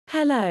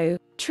Hello,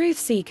 truth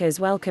seekers,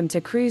 welcome to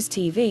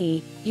Krouzzlife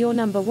TV, your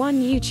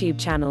 #1 YouTube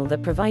channel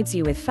that provides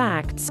you with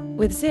facts,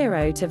 with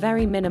zero to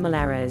very minimal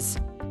errors.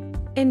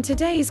 In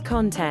today's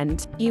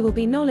content, you will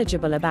be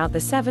knowledgeable about the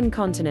 7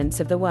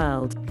 continents of the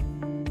world.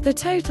 The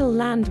total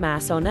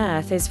landmass on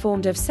Earth is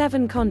formed of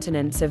 7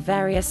 continents of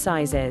various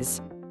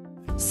sizes.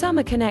 Some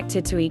are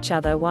connected to each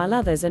other while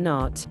others are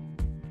not.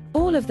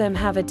 All of them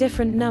have a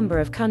different number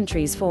of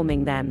countries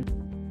forming them.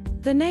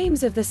 The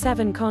names of the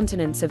 7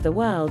 continents of the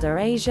world are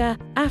Asia,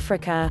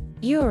 Africa,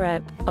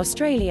 Europe,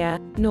 Australia,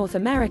 North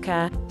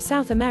America,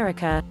 South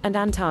America, and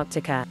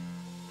Antarctica.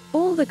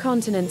 All the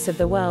continents of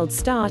the world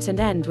start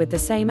and end with the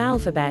same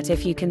alphabet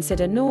if you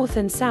consider North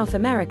and South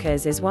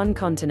Americas as one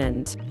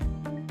continent.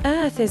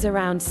 Earth is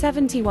around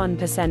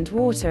 71%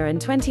 water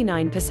and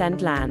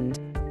 29% land.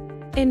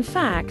 In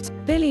fact,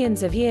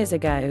 billions of years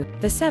ago,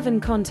 the 7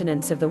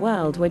 continents of the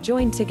world were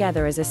joined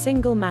together as a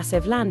single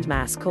massive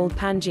landmass called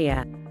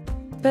Pangaea.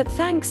 But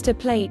thanks to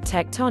plate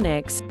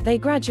tectonics, they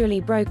gradually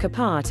broke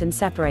apart and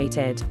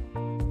separated.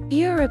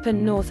 Europe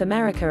and North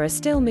America are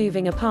still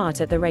moving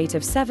apart at the rate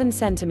of 7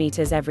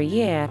 centimeters every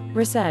year,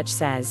 research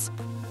says.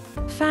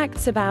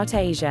 Facts about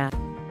Asia.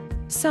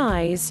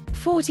 Size,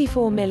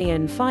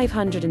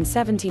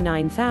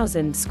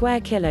 44,579,000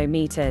 square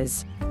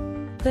kilometers.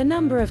 The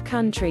number of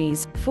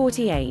countries,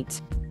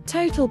 48.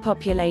 Total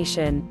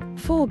population,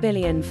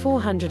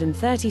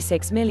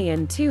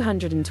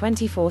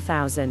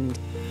 4,436,224,000.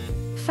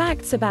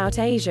 Facts about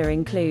Asia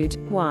include,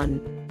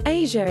 1.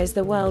 Asia is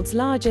the world's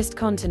largest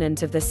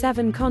continent of the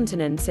 7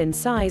 continents in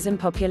size and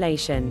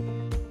population.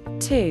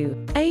 2.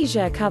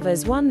 Asia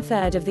covers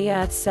 1/3 of the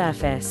Earth's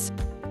surface.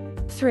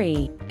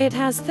 3. It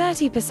has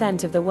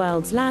 30% of the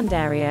world's land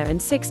area and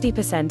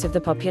 60% of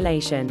the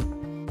population.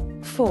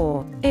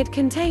 4. It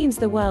contains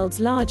the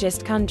world's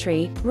largest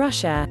country,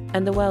 Russia,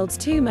 and the world's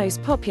 2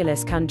 most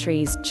populous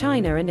countries,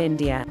 China and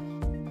India.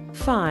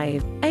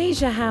 5.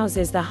 Asia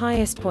houses the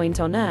highest point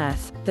on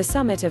Earth, the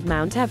summit of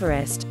Mount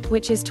Everest,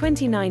 which is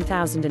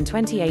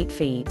 29,028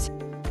 feet.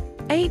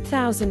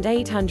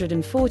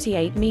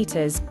 8,848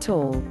 meters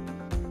tall.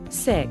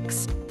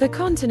 6. The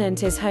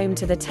continent is home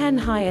to the 10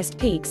 highest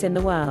peaks in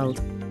the world.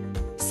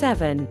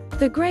 7.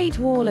 The Great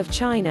Wall of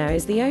China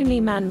is the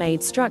only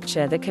man-made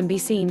structure that can be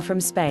seen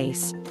from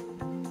space.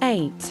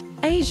 8.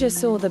 Asia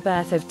saw the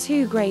birth of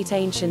 2 great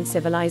ancient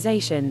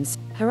civilizations,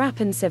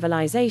 Harappan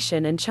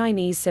civilization and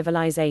Chinese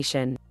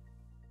civilization.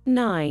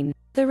 9.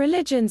 The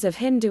religions of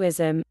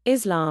Hinduism,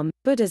 Islam,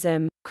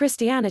 Buddhism,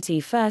 Christianity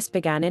first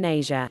began in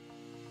Asia.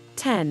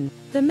 10.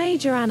 The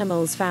major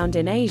animals found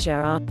in Asia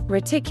are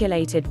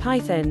reticulated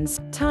pythons,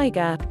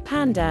 tiger,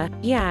 panda,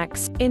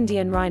 yaks,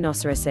 Indian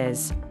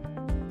rhinoceroses.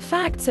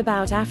 Facts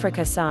about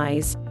Africa.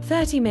 Size,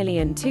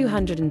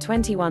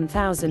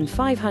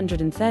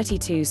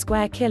 30,221,532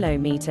 square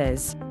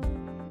kilometers.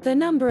 The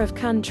number of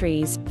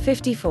countries,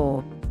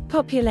 54.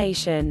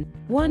 Population,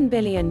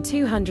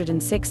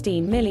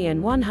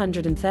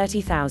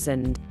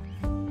 1,216,130,000.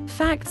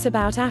 Facts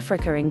about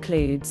Africa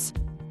includes: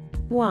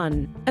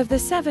 1. Of the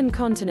 7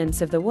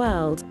 continents of the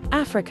world,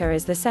 Africa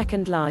is the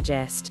 2nd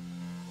largest.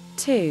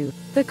 2.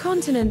 The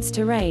continent's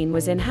terrain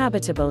was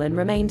inhabitable and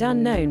remained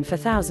unknown for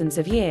thousands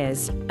of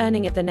years,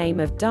 earning it the name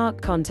of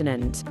Dark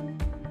Continent.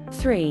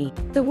 3.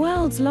 The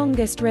world's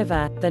longest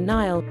river, the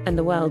Nile, and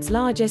the world's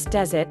largest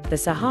desert, the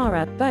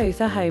Sahara,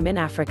 both are home in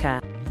Africa.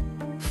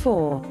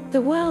 4.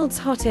 The world's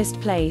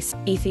hottest place,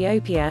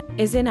 Ethiopia,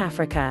 is in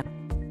Africa.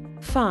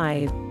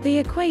 5. The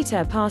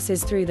equator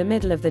passes through the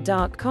middle of the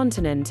Dark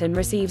Continent and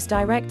receives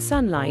direct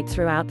sunlight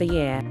throughout the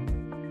year.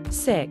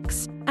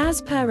 6.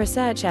 As per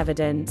research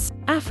evidence,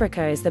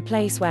 Africa is the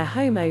place where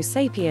Homo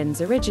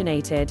sapiens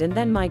originated and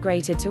then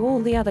migrated to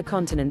all the other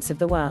continents of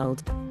the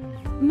world.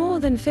 More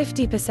than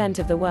 50%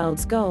 of the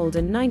world's gold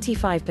and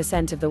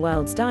 95% of the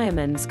world's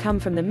diamonds come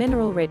from the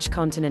mineral-rich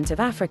continent of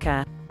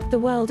Africa. The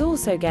world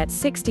also gets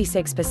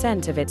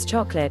 66% of its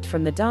chocolate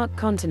from the Dark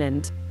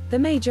Continent. The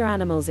major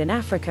animals in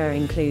Africa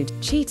include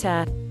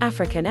cheetah,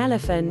 African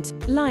elephant,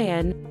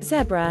 lion,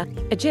 zebra,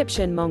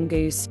 Egyptian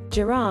mongoose,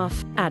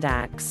 giraffe,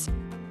 addax.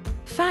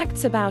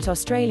 Facts about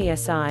Australia.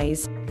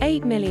 Size,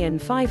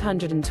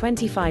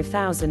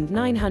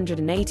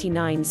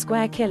 8,525,989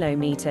 square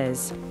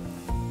kilometers.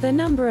 The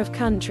number of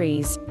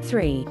countries,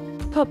 3.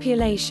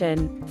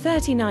 Population,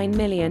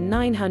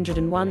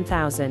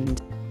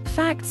 39,901,000.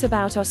 Facts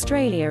about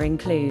Australia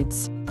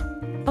includes: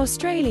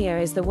 Australia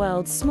is the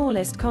world's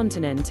smallest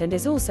continent and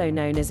is also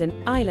known as an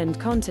island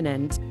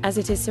continent, as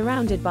it is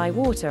surrounded by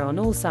water on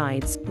all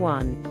sides.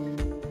 1.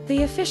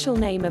 The official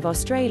name of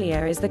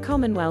Australia is the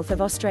Commonwealth of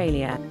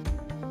Australia.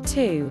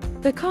 2.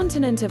 The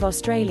continent of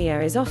Australia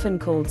is often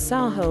called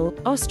Sahul,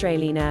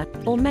 Australina,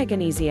 or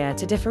Meganesia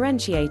to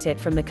differentiate it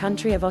from the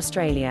country of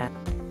Australia.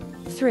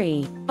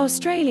 3.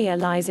 Australia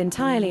lies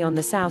entirely on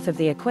the south of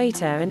the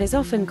equator and is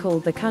often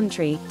called the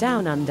country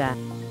down under.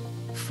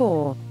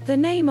 4. The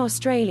name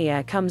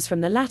Australia comes from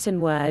the Latin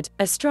word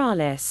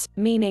australis,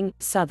 meaning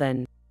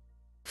southern.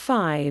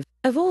 5.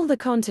 Of all the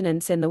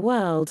continents in the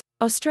world,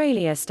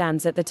 Australia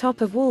stands at the top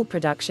of wool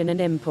production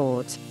and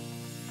import.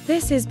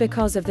 This is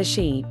because of the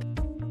sheep.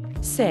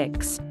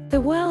 6.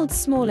 The world's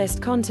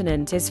smallest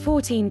continent is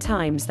 14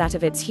 times that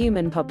of its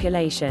human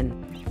population.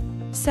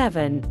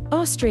 7.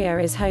 Austria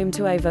is home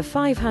to over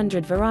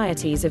 500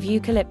 varieties of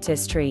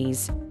eucalyptus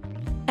trees.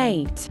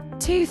 8.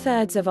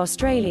 2/3 of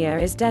Australia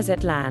is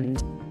desert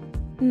land.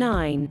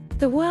 9.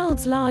 The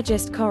world's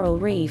largest coral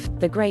reef,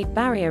 the Great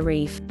Barrier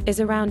Reef, is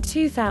around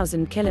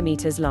 2,000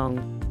 kilometers long.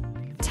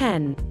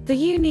 10. The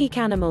unique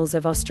animals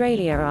of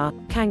Australia are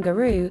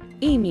kangaroo,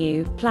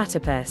 emu,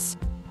 platypus.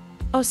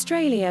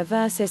 Australia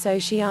versus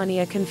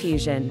Oceania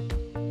confusion.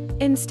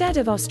 Instead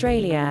of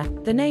Australia,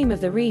 the name of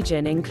the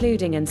region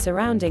including and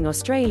surrounding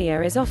Australia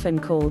is often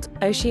called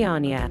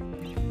Oceania.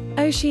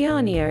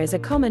 Oceania is a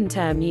common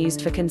term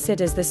used for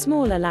considers the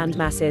smaller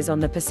landmasses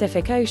on the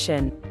Pacific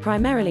Ocean,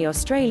 primarily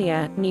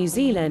Australia, New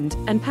Zealand,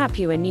 and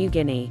Papua New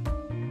Guinea.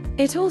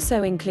 It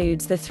also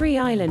includes the 3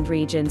 island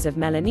regions of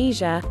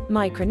Melanesia,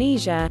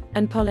 Micronesia,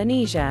 and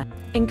Polynesia,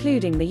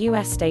 including the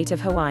U.S. state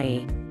of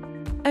Hawaii.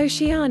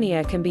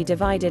 Oceania can be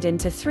divided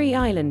into 3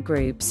 island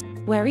groups,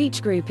 where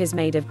each group is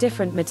made of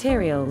different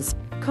materials: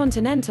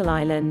 continental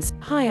islands,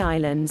 high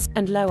islands,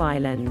 and low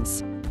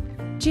islands.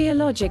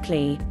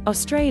 Geologically,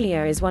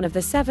 Australia is one of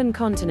the 7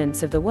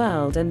 continents of the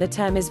world, and the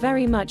term is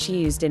very much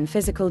used in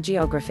physical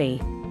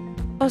geography.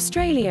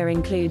 Australia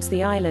includes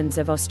the islands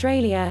of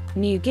Australia,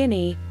 New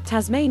Guinea,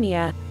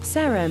 Tasmania,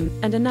 Seram,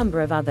 and a number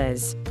of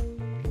others.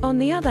 On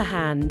the other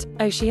hand,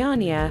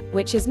 Oceania,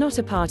 which is not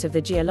a part of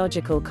the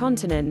geological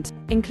continent,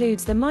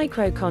 includes the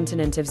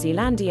microcontinent of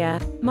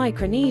Zealandia,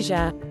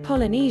 Micronesia,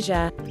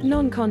 Polynesia,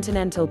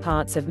 non-continental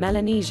parts of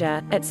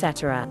Melanesia,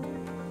 etc.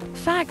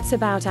 Facts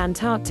about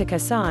Antarctica: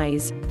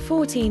 size,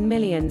 14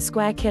 million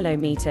square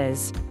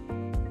kilometers.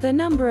 The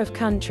number of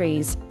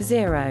countries,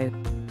 0.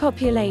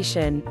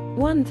 Population,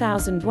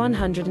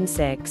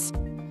 1,106.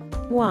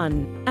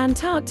 1.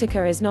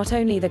 Antarctica is not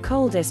only the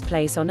coldest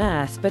place on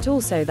Earth but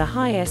also the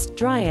highest,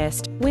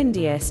 driest,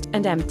 windiest,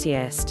 and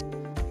emptiest.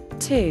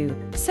 2.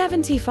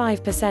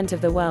 75% of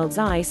the world's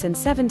ice and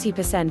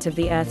 70% of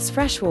the Earth's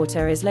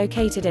freshwater is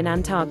located in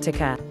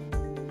Antarctica.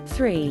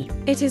 3.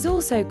 It is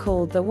also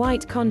called the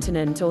White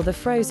Continent or the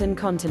Frozen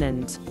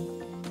Continent.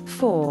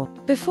 4.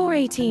 Before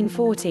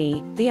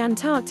 1840, the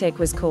Antarctic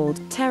was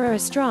called Terra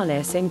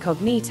Australis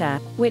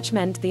Incognita, which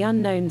meant the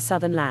unknown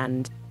southern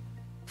land.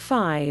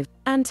 5.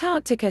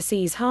 Antarctica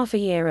sees half a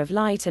year of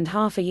light and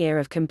half a year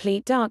of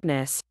complete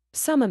darkness.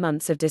 Summer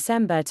months of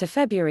December to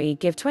February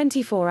give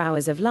 24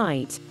 hours of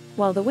light,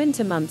 while the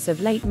winter months of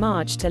late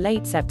March to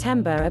late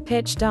September are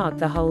pitch dark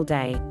the whole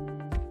day.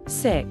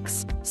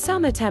 6.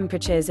 Summer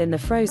temperatures in the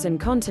frozen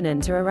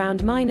continent are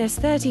around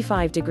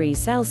 -35 degrees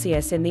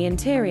Celsius in the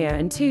interior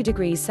and 2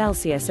 degrees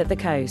Celsius at the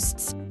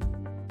coasts.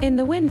 In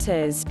the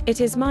winters,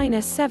 it is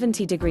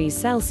 -70 degrees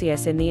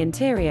Celsius in the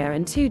interior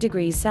and 2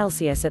 degrees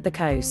Celsius at the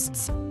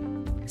coasts.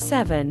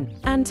 7.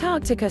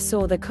 Antarctica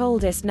saw the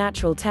coldest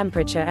natural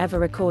temperature ever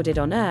recorded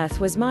on Earth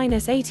was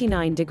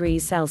 -89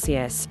 degrees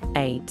Celsius.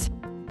 8.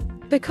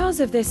 Because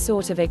of this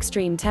sort of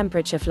extreme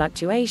temperature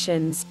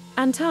fluctuations,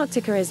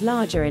 Antarctica is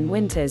larger in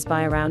winters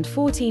by around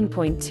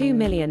 14.2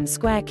 million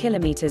square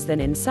kilometers than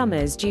in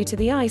summers due to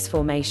the ice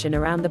formation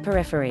around the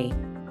periphery.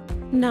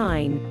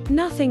 9.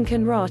 Nothing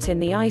can rot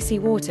in the icy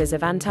waters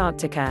of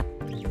Antarctica.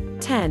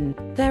 10.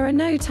 There are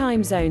no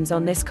time zones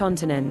on this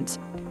continent.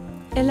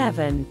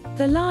 11.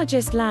 The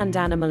largest land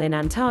animal in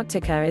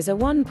Antarctica is a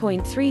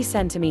 1.3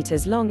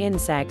 centimeters long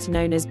insect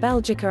known as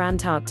Belgica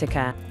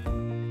antarctica.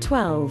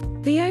 12.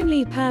 The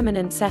only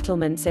permanent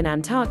settlements in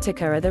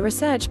Antarctica are the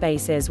research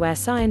bases where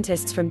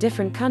scientists from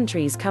different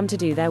countries come to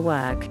do their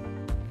work.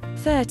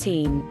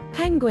 13.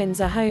 Penguins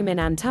are home in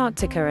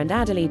Antarctica and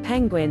Adelie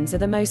penguins are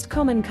the most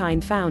common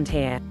kind found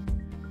here.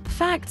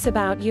 Facts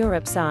about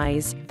Europe: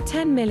 size,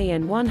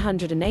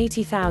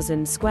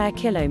 10,180,000 square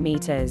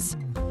kilometers.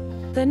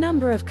 The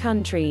number of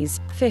countries,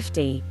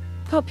 50.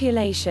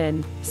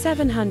 Population,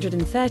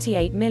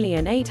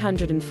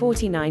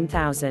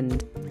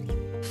 738,849,000.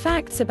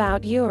 Facts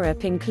about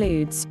Europe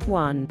includes: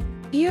 1.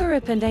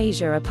 Europe and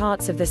Asia are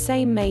parts of the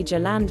same major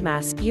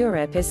landmass.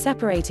 Europe is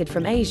separated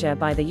from Asia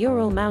by the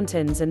Ural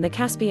Mountains and the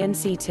Caspian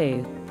Sea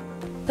too.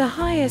 The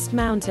highest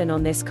mountain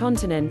on this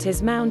continent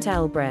is Mount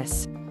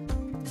Elbrus.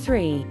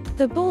 3.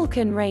 The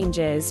Balkan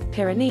Ranges,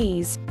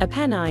 Pyrenees,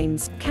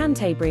 Apennines,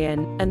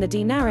 Cantabrian, and the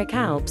Dinaric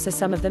Alps are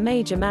some of the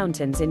major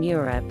mountains in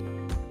Europe.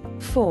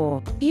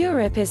 4.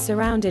 Europe is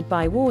surrounded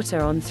by water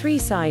on 3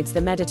 sides: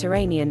 the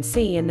Mediterranean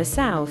Sea in the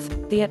south,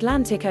 the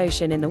Atlantic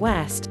Ocean in the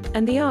west,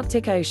 and the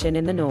Arctic Ocean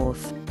in the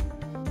north.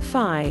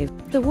 5.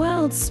 The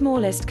world's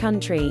smallest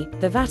country,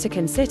 the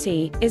Vatican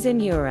City, is in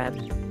Europe.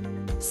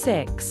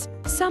 6.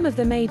 Some of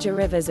the major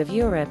rivers of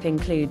Europe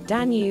include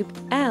Danube,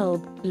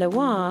 Elbe,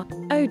 Loire,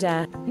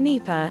 Oder,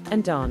 Dnieper,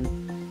 and Don.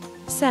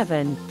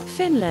 7.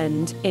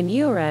 Finland, in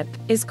Europe,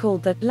 is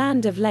called the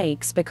Land of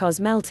Lakes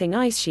because melting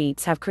ice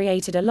sheets have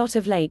created a lot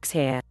of lakes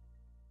here.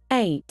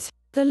 8.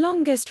 The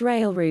longest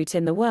rail route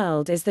in the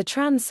world is the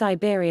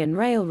Trans-Siberian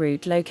Rail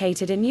Route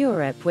located in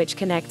Europe, which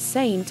connects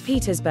St.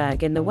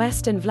 Petersburg in the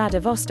west and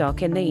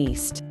Vladivostok in the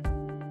east.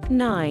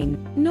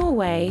 9.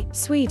 Norway,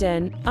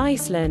 Sweden,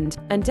 Iceland,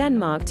 and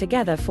Denmark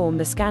together form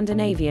the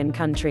Scandinavian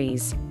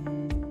countries.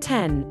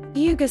 10.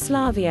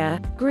 Yugoslavia,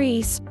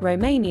 Greece,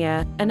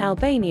 Romania, and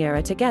Albania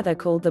are together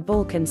called the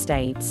Balkan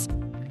states.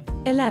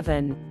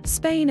 11.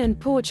 Spain and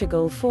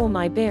Portugal form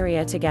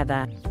Iberia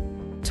together.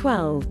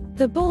 12.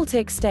 The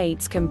Baltic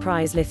states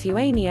comprise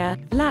Lithuania,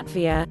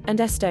 Latvia, and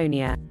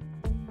Estonia.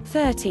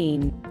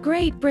 13.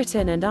 Great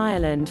Britain and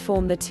Ireland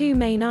form the two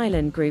main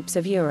island groups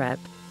of Europe.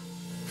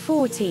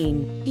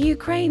 14.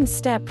 Ukraine's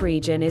steppe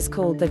region is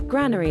called the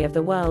granary of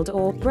the world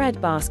or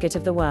breadbasket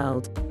of the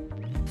world.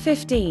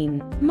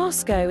 15.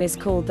 Moscow is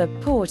called the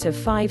port of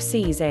 5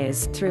 seas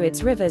as, through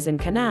its rivers and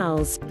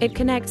canals, it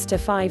connects to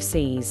 5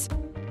 seas.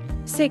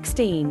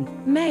 16.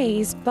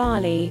 Maize,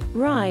 barley,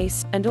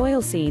 rice, and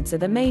oilseeds are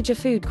the major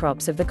food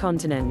crops of the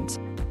continent.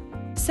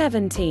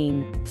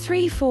 17.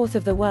 3/4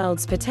 of the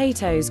world's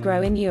potatoes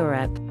grow in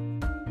Europe.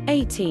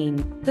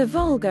 18. The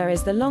Volga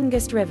is the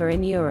longest river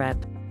in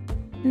Europe.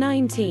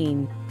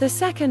 19. The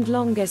second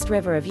longest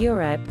river of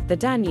Europe, the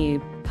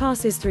Danube,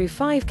 passes through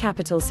 5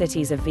 capital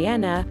cities of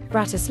Vienna,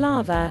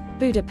 Bratislava,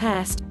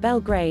 Budapest,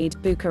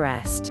 Belgrade,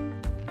 Bucharest.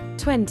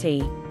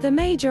 20. The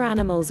major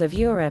animals of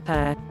Europe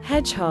are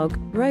hedgehog,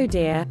 roe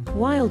deer,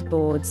 wild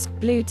boars,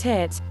 blue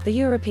tit, the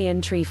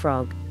European tree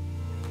frog.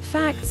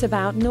 Facts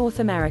about North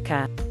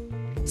America.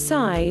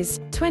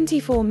 Size,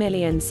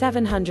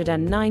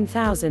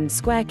 24,709,000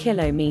 square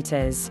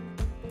kilometers.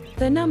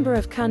 The number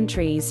of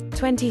countries,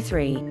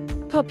 23.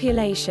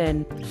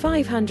 Population,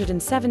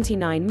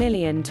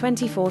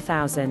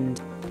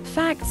 579,024,000.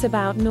 Facts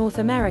about North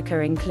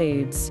America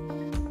includes: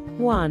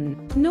 1.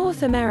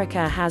 North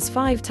America has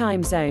 5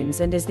 time zones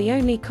and is the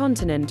only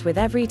continent with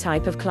every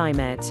type of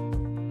climate.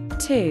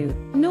 2.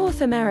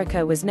 North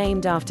America was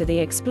named after the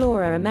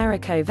explorer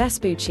Amerigo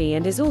Vespucci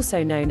and is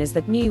also known as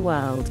the New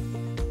World.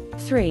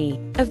 3.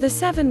 Of the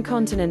 7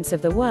 continents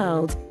of the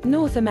world,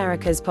 North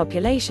America's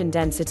population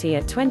density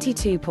at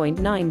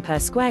 22.9 per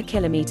square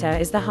kilometer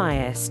is the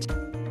highest.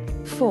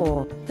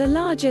 4. The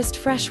largest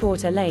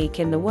freshwater lake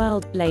in the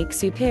world, Lake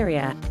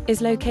Superior,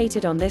 is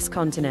located on this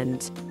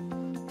continent.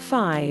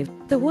 5.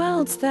 The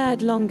world's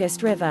third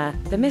longest river,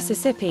 the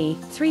Mississippi,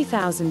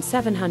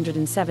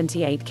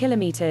 3,778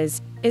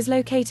 kilometers, is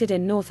located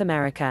in North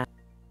America.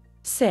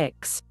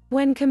 6.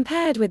 When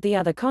compared with the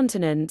other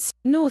continents,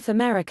 North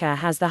America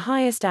has the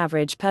highest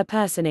average per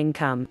person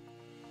income.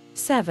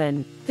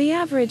 7. The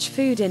average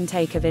food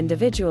intake of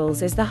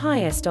individuals is the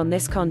highest on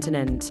this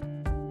continent.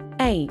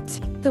 8.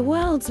 The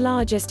world's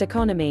largest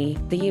economy,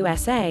 the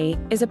USA,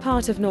 is a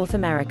part of North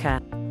America.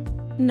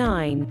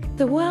 9.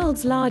 The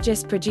world's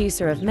largest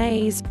producer of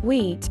maize,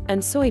 wheat,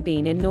 and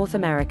soybean in North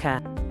America.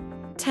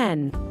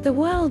 10. The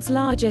world's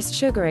largest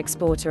sugar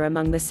exporter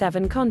among the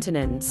 7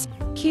 continents,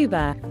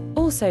 Cuba,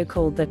 also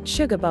called the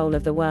Sugar Bowl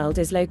of the world,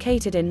 is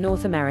located in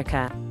North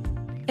America.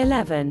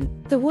 11.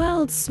 The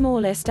world's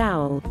smallest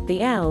owl,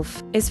 the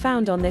elf, is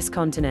found on this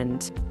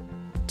continent.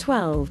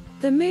 12.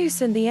 The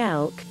moose and the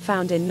elk,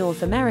 found in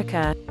North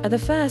America, are the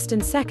first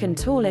and second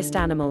tallest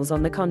animals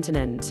on the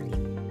continent.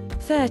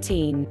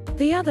 13.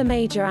 The other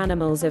major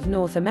animals of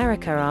North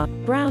America are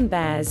brown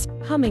bears,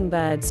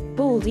 hummingbirds,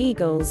 bald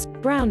eagles,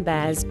 brown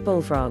bears,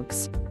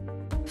 bullfrogs.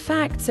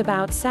 Facts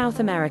about South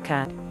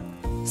America.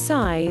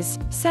 Size,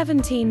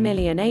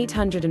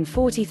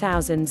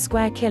 17,840,000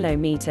 square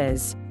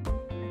kilometers.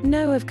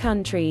 No of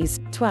countries,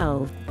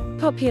 12.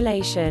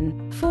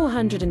 Population,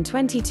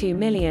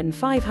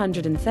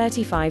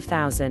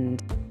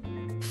 422,535,000.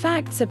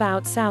 Facts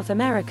about South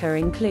America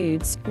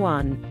includes: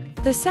 1.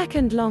 The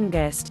second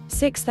longest,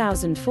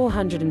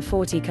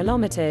 6,440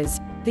 kilometers,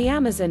 the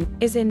Amazon,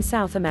 is in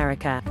South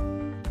America.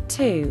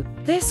 2.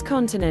 This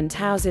continent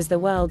houses the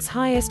world's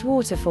highest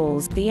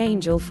waterfalls, the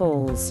Angel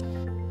Falls.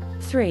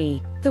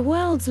 3. The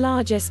world's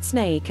largest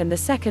snake and the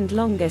second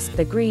longest,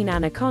 the green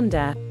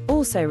anaconda,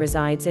 also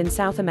resides in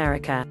South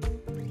America.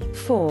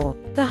 4.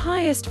 The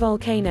highest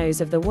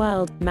volcanoes of the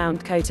world,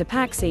 Mount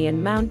Cotopaxi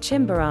and Mount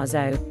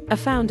Chimborazo, are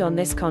found on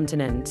this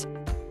continent.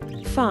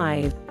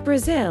 5.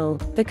 Brazil,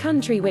 the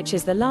country which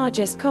is the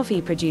largest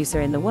coffee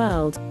producer in the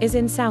world, is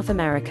in South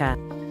America.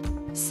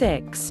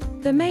 6.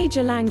 The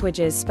major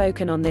languages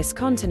spoken on this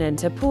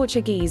continent are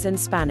Portuguese and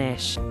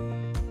Spanish.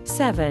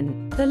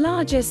 7. The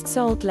largest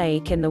salt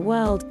lake in the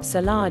world,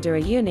 Salar de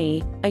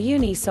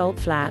Uyuni Salt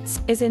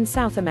Flats, is in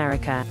South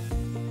America.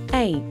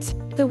 8.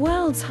 The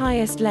world's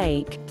highest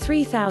lake,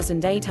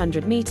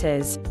 3,800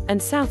 meters,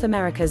 and South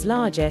America's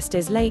largest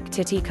is Lake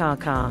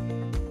Titicaca.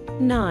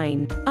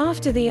 9.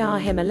 After the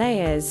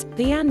Himalayas,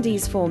 the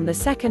Andes form the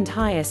second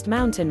highest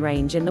mountain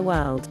range in the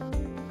world.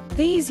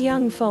 These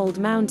young fold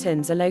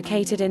mountains are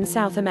located in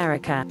South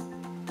America.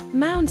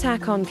 Mount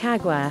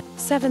Aconcagua,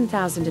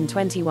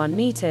 7,021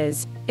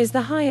 meters, is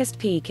the highest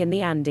peak in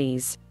the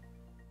Andes.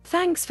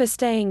 Thanks for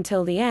staying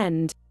till the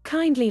end.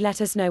 Kindly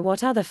let us know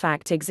what other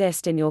fact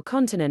exist in your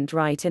continent.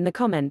 Write in the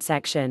comment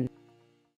section.